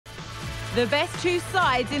The best two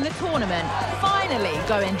sides in the tournament finally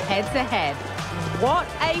going head-to-head. What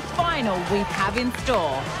a final we have in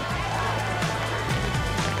store.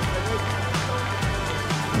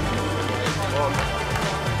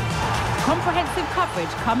 Comprehensive coverage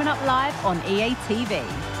coming up live on EA TV.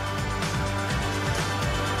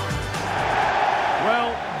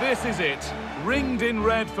 Well, this is it. Ringed in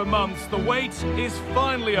red for months, the wait is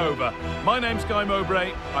finally over. My name's Guy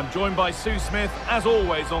Mowbray. I'm joined by Sue Smith, as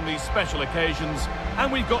always on these special occasions.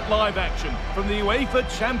 And we've got live action from the UEFA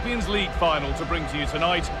Champions League final to bring to you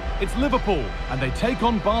tonight. It's Liverpool, and they take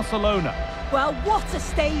on Barcelona. Well, what a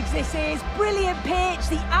stage this is. Brilliant pitch,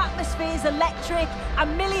 the atmosphere's electric,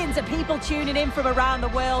 and millions of people tuning in from around the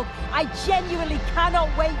world. I genuinely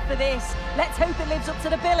cannot wait for this. Let's hope it lives up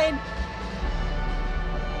to the billing.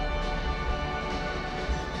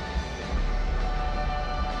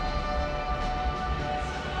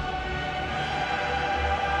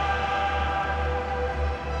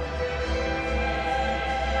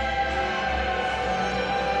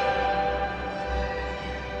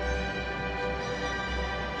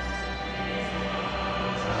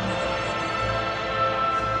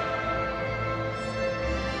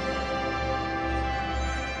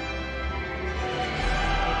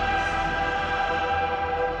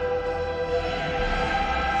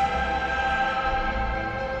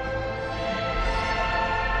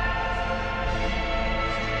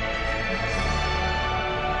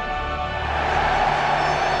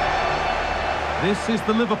 This is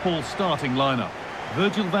the Liverpool starting lineup.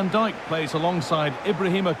 Virgil van Dijk plays alongside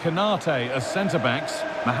Ibrahima Konate as centre-backs.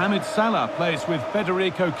 Mohamed Salah plays with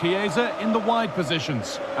Federico Chiesa in the wide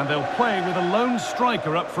positions. And they'll play with a lone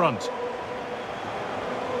striker up front.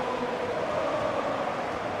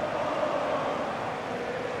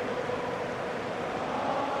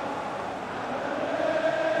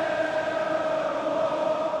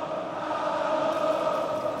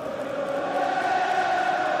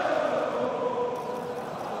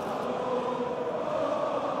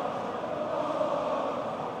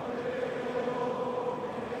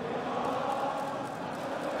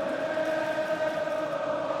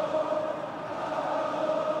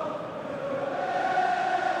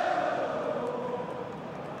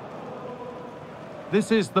 This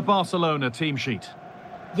is the Barcelona team sheet.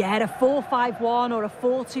 Yeah, a 4-5-1 or a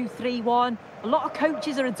 4-2-3-1. A lot of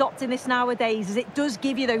coaches are adopting this nowadays, as it does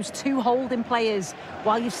give you those two holding players,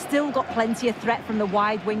 while you've still got plenty of threat from the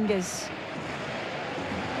wide wingers.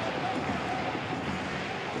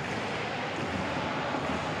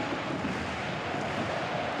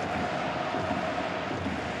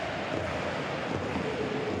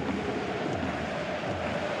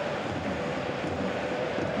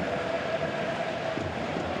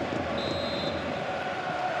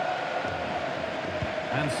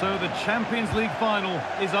 And so the Champions League final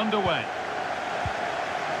is underway.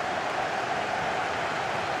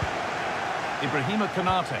 Ibrahima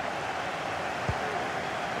Konate.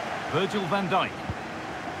 Virgil van Dijk.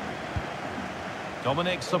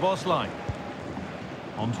 Dominic Szoboszlai.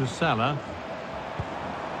 On to Salah.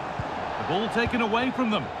 The ball taken away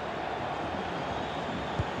from them.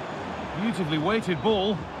 Beautifully weighted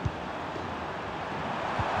ball.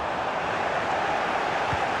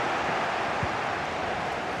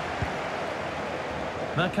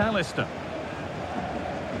 McAllister.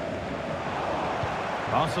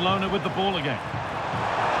 Barcelona with the ball again.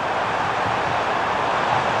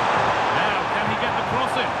 Now, can he get the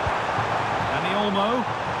cross in? Dani Olmo.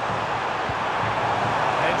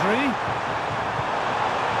 Pedri.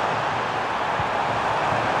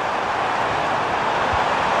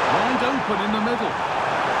 Wide open in the middle.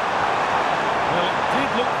 Well, it did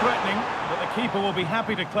look threatening, but the keeper will be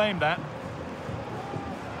happy to claim that.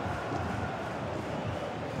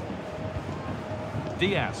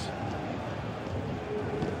 Diaz.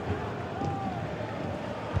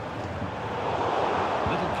 A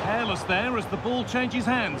little careless there as the ball changes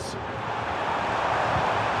hands.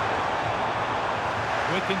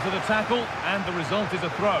 Quick into the tackle, and the result is a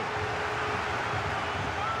throw.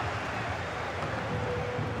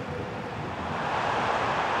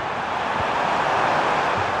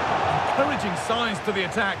 Encouraging signs to the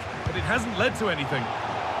attack, but it hasn't led to anything.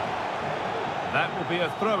 That will be a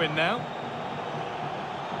throw-in now.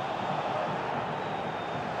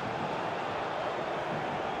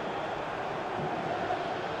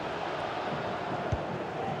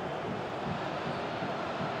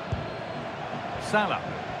 Salah.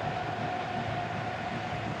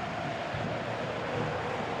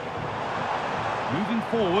 Moving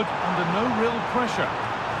forward under no real pressure.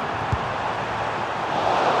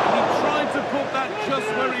 And he tried to put that just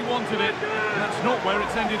where he wanted it. That's not where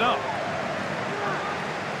it's ended up.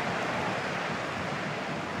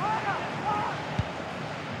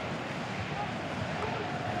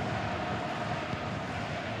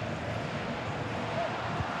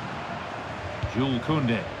 Jules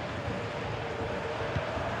Koundé.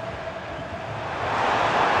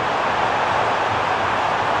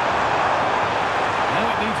 Now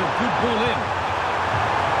it needs a good ball in.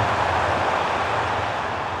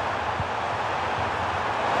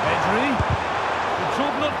 The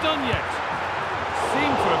job not done yet.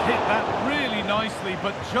 Seemed to have hit that really nicely,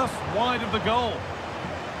 but just wide of the goal.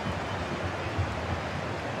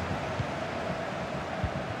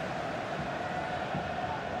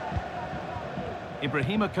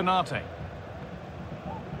 Ibrahima Konate.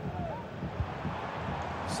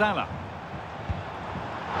 Salah.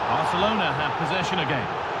 Barcelona have possession again.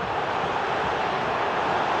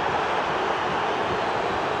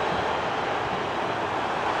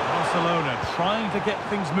 Barcelona trying to get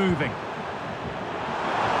things moving.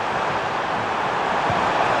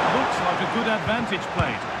 Looks like a good advantage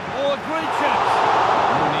played. Oh, a great chance.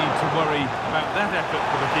 No need to worry about that effort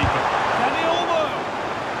for the keeper. Dani Olmo!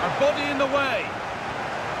 A body in the way.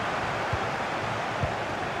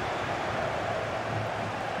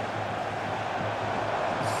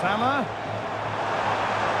 Salah.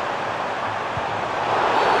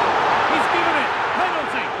 He's given it.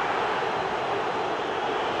 Penalty.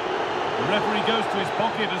 The referee goes to his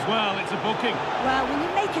pocket as well. It's a booking. Well, when you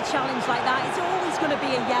make a challenge like that, it's always going to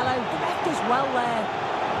be a yellow. The ref does well there.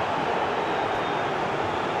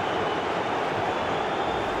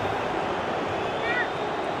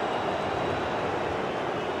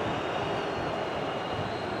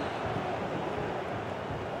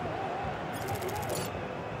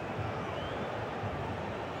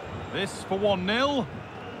 This for 1-0.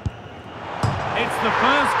 It's the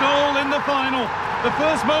first goal in the final. The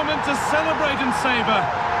first moment to celebrate and savour.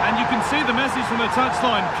 And you can see the message from the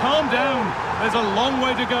touchline. Calm down. There's a long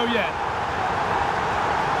way to go yet.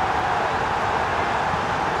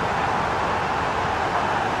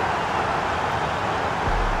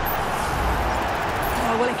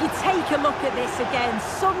 Oh, well, if you take a look at this again,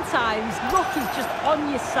 sometimes luck is just on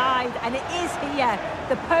your side. And it is here.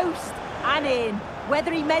 The post and in.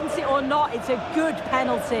 Whether he meant it or not, it's a good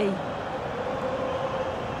penalty.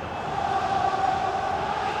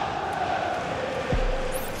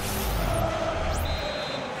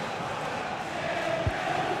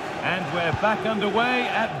 And we're back underway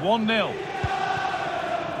at 1-0.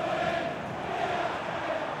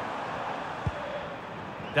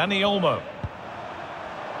 Dani Olmo.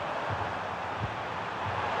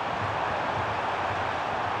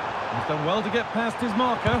 He's done well to get past his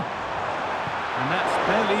marker. And that's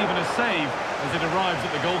barely even a save as it arrives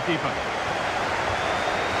at the goalkeeper.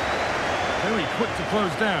 Very quick to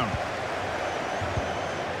close down.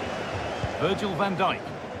 Virgil van Dijk.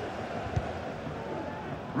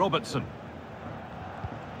 Robertson.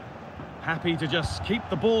 Happy to just keep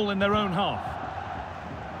the ball in their own half.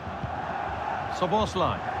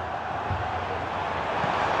 Szoboszlai.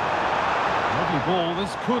 Lovely ball,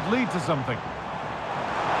 this could lead to something.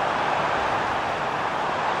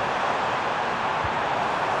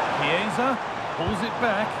 Chiesa pulls it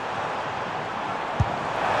back.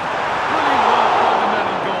 Brilliant work by the man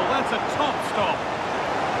in goal. That's a top stop.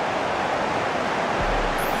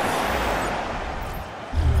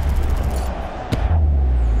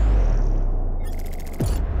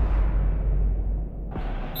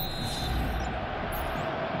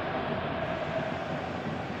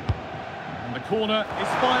 And the corner is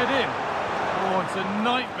fired in. Oh, it's a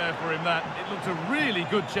nightmare for him, that. It looked a really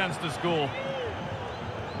good chance to score.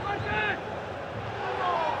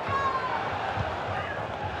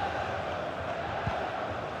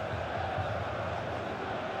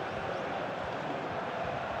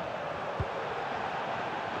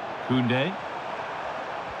 Koundé.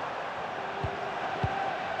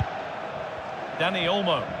 Dani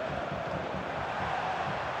Olmo.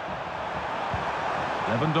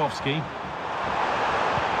 Lewandowski.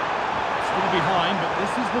 Still behind, but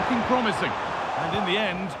this is looking promising. And in the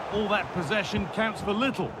end, all that possession counts for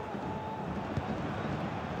little.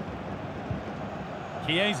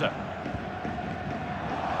 Chiesa.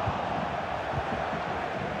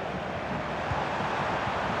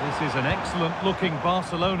 This is an excellent-looking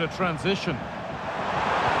Barcelona transition.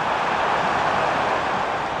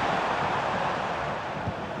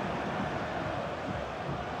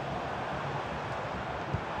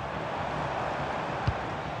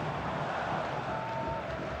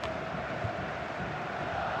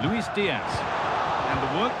 Luis Diaz. And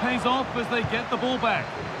the work pays off as they get the ball back.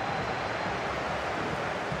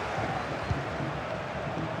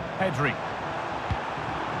 Pedri.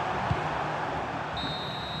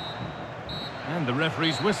 And the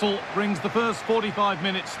referee's whistle brings the first 45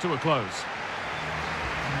 minutes to a close.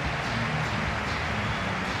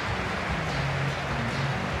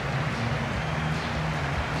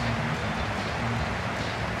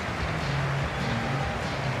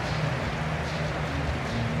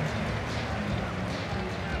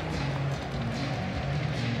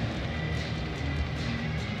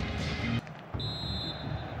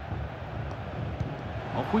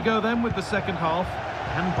 we go then with the second half.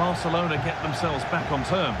 Can Barcelona get themselves back on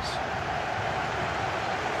terms?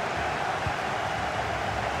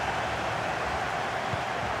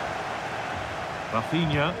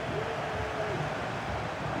 Rafinha.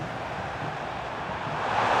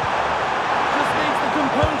 Just needs the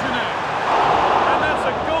composure now. And that's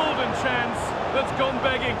a golden chance that's gone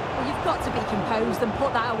begging. Well, you've got to be composed and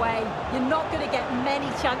put that away. You're not going to get many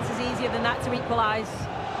chances easier than that to equalise.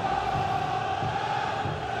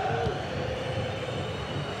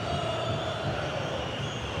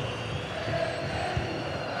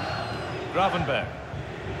 Gravenberg.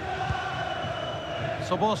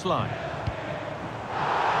 Soboslai.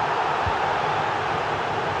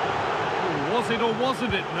 Was it or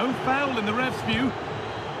wasn't it? No foul in the ref's view.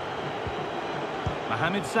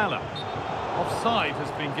 Mohamed Salah. Offside has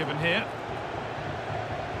been given here.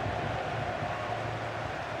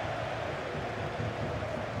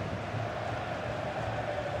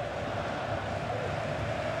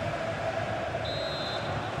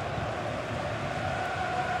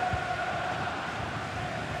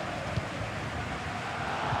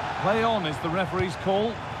 Play on is the referee's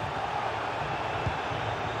call.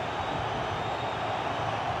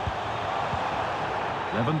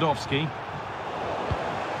 Lewandowski.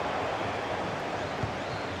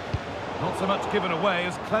 Not so much given away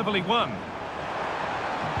as cleverly won.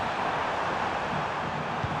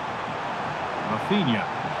 Rafinha.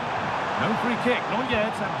 No free kick, not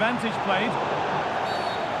yet. Advantage played.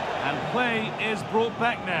 And play is brought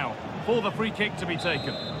back now for the free kick to be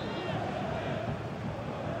taken.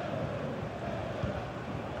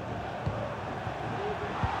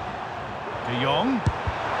 De Jong,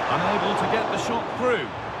 unable to get the shot through.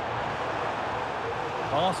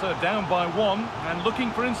 Barca down by 1 and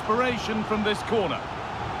looking for inspiration from this corner.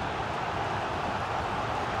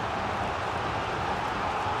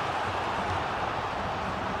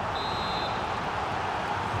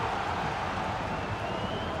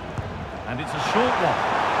 And it's a short one.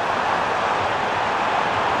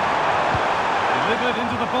 Delivered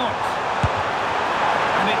into the box.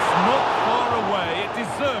 And it's not far away. It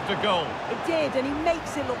deserved a goal. It did, and he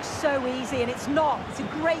makes it look so easy, and it's not. It's a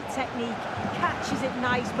great technique. He catches it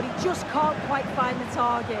nice, but he just can't quite find the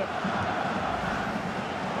target.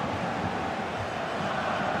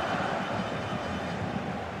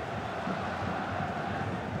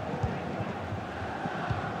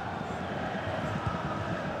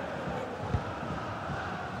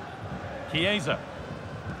 Chiesa.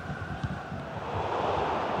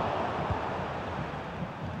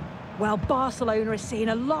 Well, Barcelona are seeing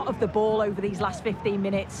a lot of the ball over these last 15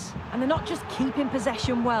 minutes. And they're not just keeping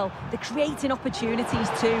possession well, they're creating opportunities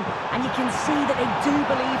too. And you can see that they do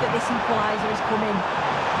believe that this equaliser is coming.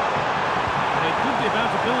 They could be about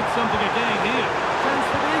to build something again here. Chance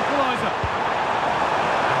for the equaliser.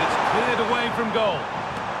 And it's cleared away from goal.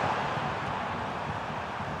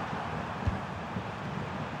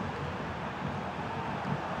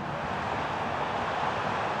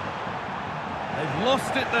 They've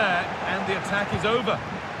lost it there, and the attack is over.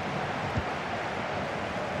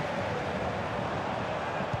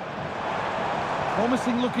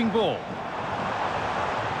 Promising looking ball.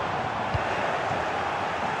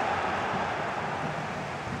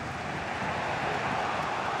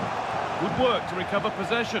 Good work to recover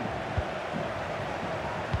possession.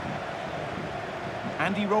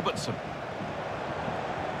 Andy Robertson.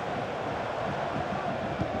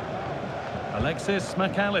 Alexis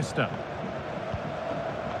McAllister.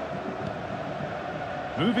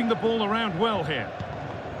 Moving the ball around well here.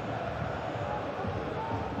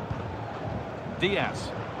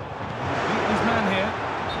 Diaz. Beat his man here.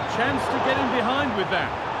 Chance to get in behind with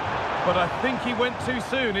that. But I think he went too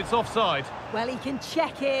soon. It's offside. Well, he can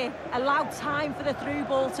check here. Allow time for the through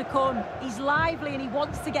ball to come. He's lively and he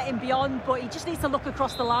wants to get him beyond, but he just needs to look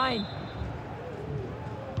across the line.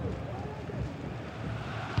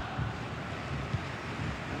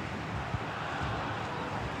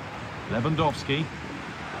 Lewandowski.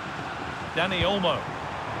 Dani Olmo.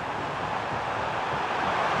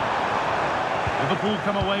 Liverpool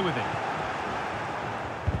come away with it.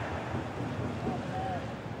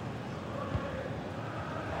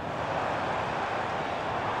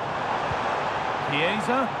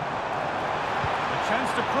 Chiesa. A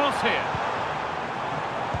chance to cross here.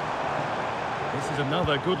 This is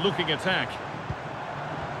another good-looking attack.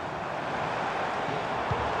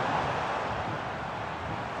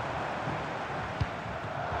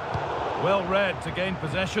 Well read to gain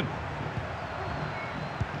possession.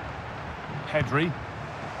 Pedri.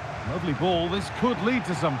 Lovely ball. This could lead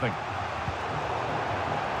to something.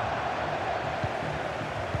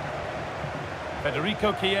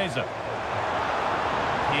 Federico Chiesa.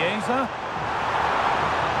 Chiesa.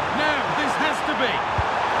 Now, this has to be.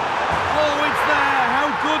 Oh, it's there. How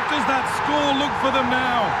good does that score look for them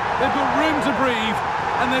now? They've got room to breathe,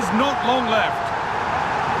 and there's not long left.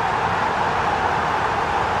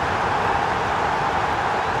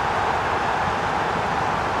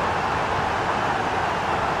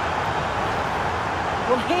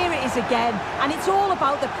 Well, here it is again, and it's all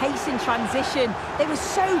about the pace in transition. They were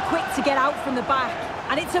so quick to get out from the back,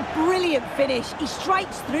 and it's a brilliant finish. He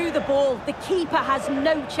strikes through the ball. The keeper has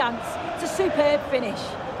no chance. It's a superb finish.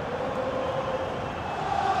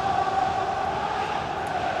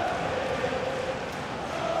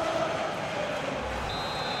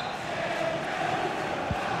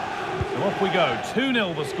 So off we go.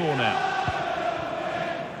 2-0 the score now.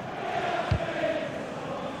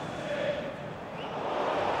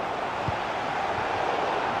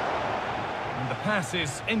 Pass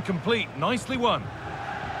is incomplete. Nicely won.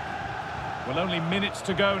 Well, only minutes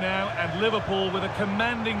to go now, and Liverpool with a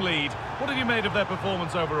commanding lead. What have you made of their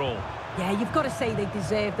performance overall? Yeah, you've got to say they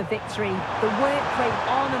deserve the victory. The work rate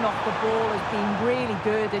on and off the ball has been really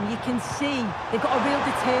good, and you can see they've got a real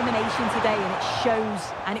determination today, and it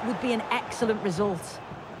shows, and it would be an excellent result.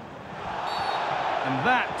 And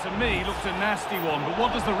that, to me, looks a nasty one, but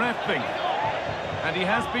what does the ref think? And he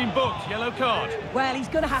has been booked. Yellow card. Well, he's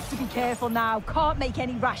going to have to be careful now. Can't make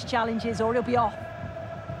any rash challenges or he'll be off.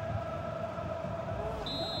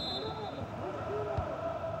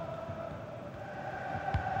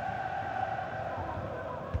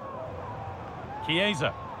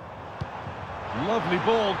 Chiesa. Lovely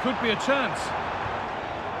ball. Could be a chance.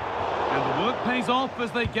 And the work pays off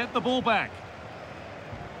as they get the ball back.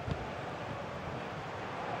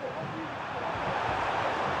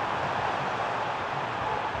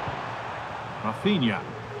 Rafinha.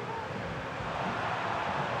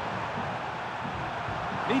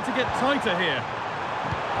 Need to get tighter here.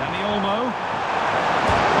 Dani Olmo.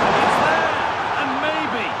 It's there! And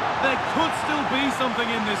maybe there could still be something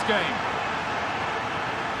in this game.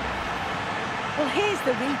 Well, here's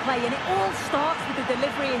the replay, and it all starts with the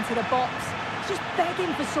delivery into the box. It's just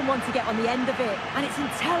begging for someone to get on the end of it. And it's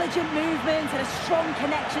intelligent movement and a strong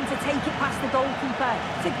connection to take it past the goalkeeper.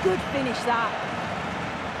 It's a good finish, that.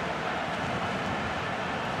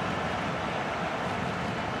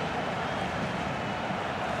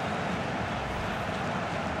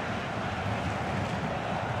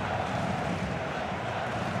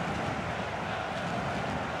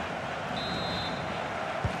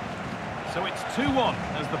 So it's 2-1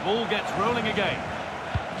 as the ball gets rolling again.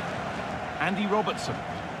 Andy Robertson.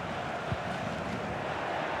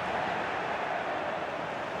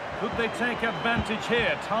 Could they take advantage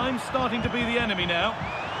here? Time's starting to be the enemy now.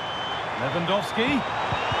 Lewandowski.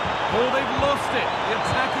 Oh, they've lost it. The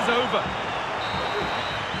attack is over.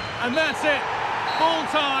 And that's it. Full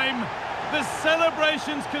time. The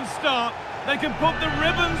celebrations can start. They can put the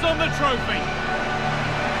ribbons on the trophy.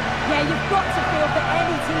 Yeah, you've got to feel for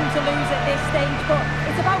any team to lose at this stage, but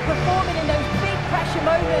it's about performing in those big pressure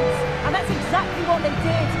moments, and that's exactly what they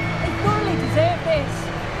did. They thoroughly deserve this.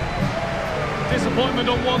 Disappointment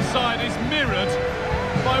on one side is mirrored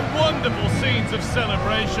by wonderful scenes of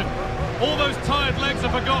celebration. All those tired legs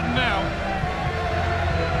are forgotten now.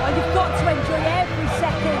 Well, you've got to enjoy every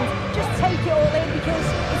second. Just take it all in because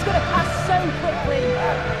it's going to pass so quickly.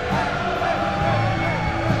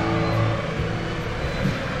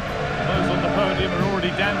 Podium are already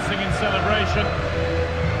dancing in celebration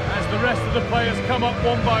as the rest of the players come up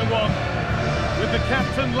one by one with the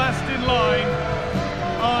captain last in line,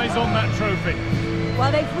 eyes on that trophy.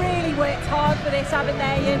 Well, they've really worked hard for this, haven't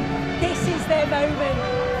they? And this is their moment.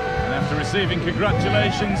 And after receiving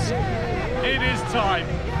congratulations, it is time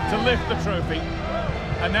to lift the trophy.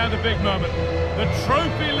 And now the big moment, the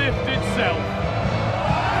trophy lift itself.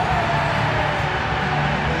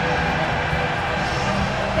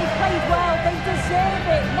 Well, they deserve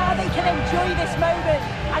it. Now they can enjoy this moment.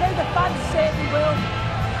 I know the fans certainly will.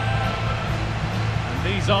 And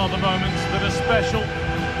these are the moments that are special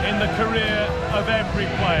in the career of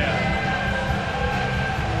every player.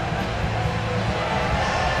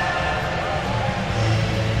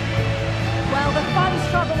 Well, the fans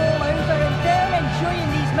travel all over and they're enjoying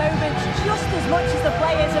these moments just as much as the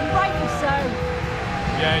players, and rightly so.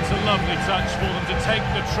 Yeah, it's a lovely touch for them to take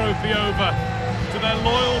the trophy over to their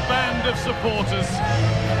loyal band of supporters.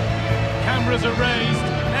 Cameras are raised,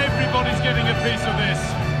 everybody's getting a piece of this.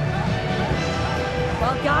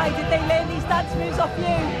 Well, Guy, did they learn these dance moves off you?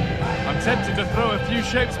 I'm tempted to throw a few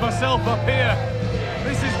shapes myself up here.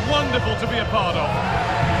 This is wonderful to be a part of.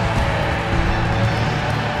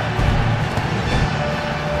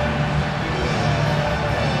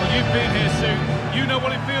 Well, you've been here, Sue. You know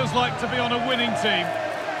what it feels like to be on a winning team.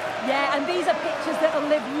 Yeah, and these are pictures that will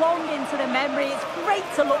live long into the memory. It's great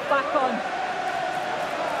to look back on.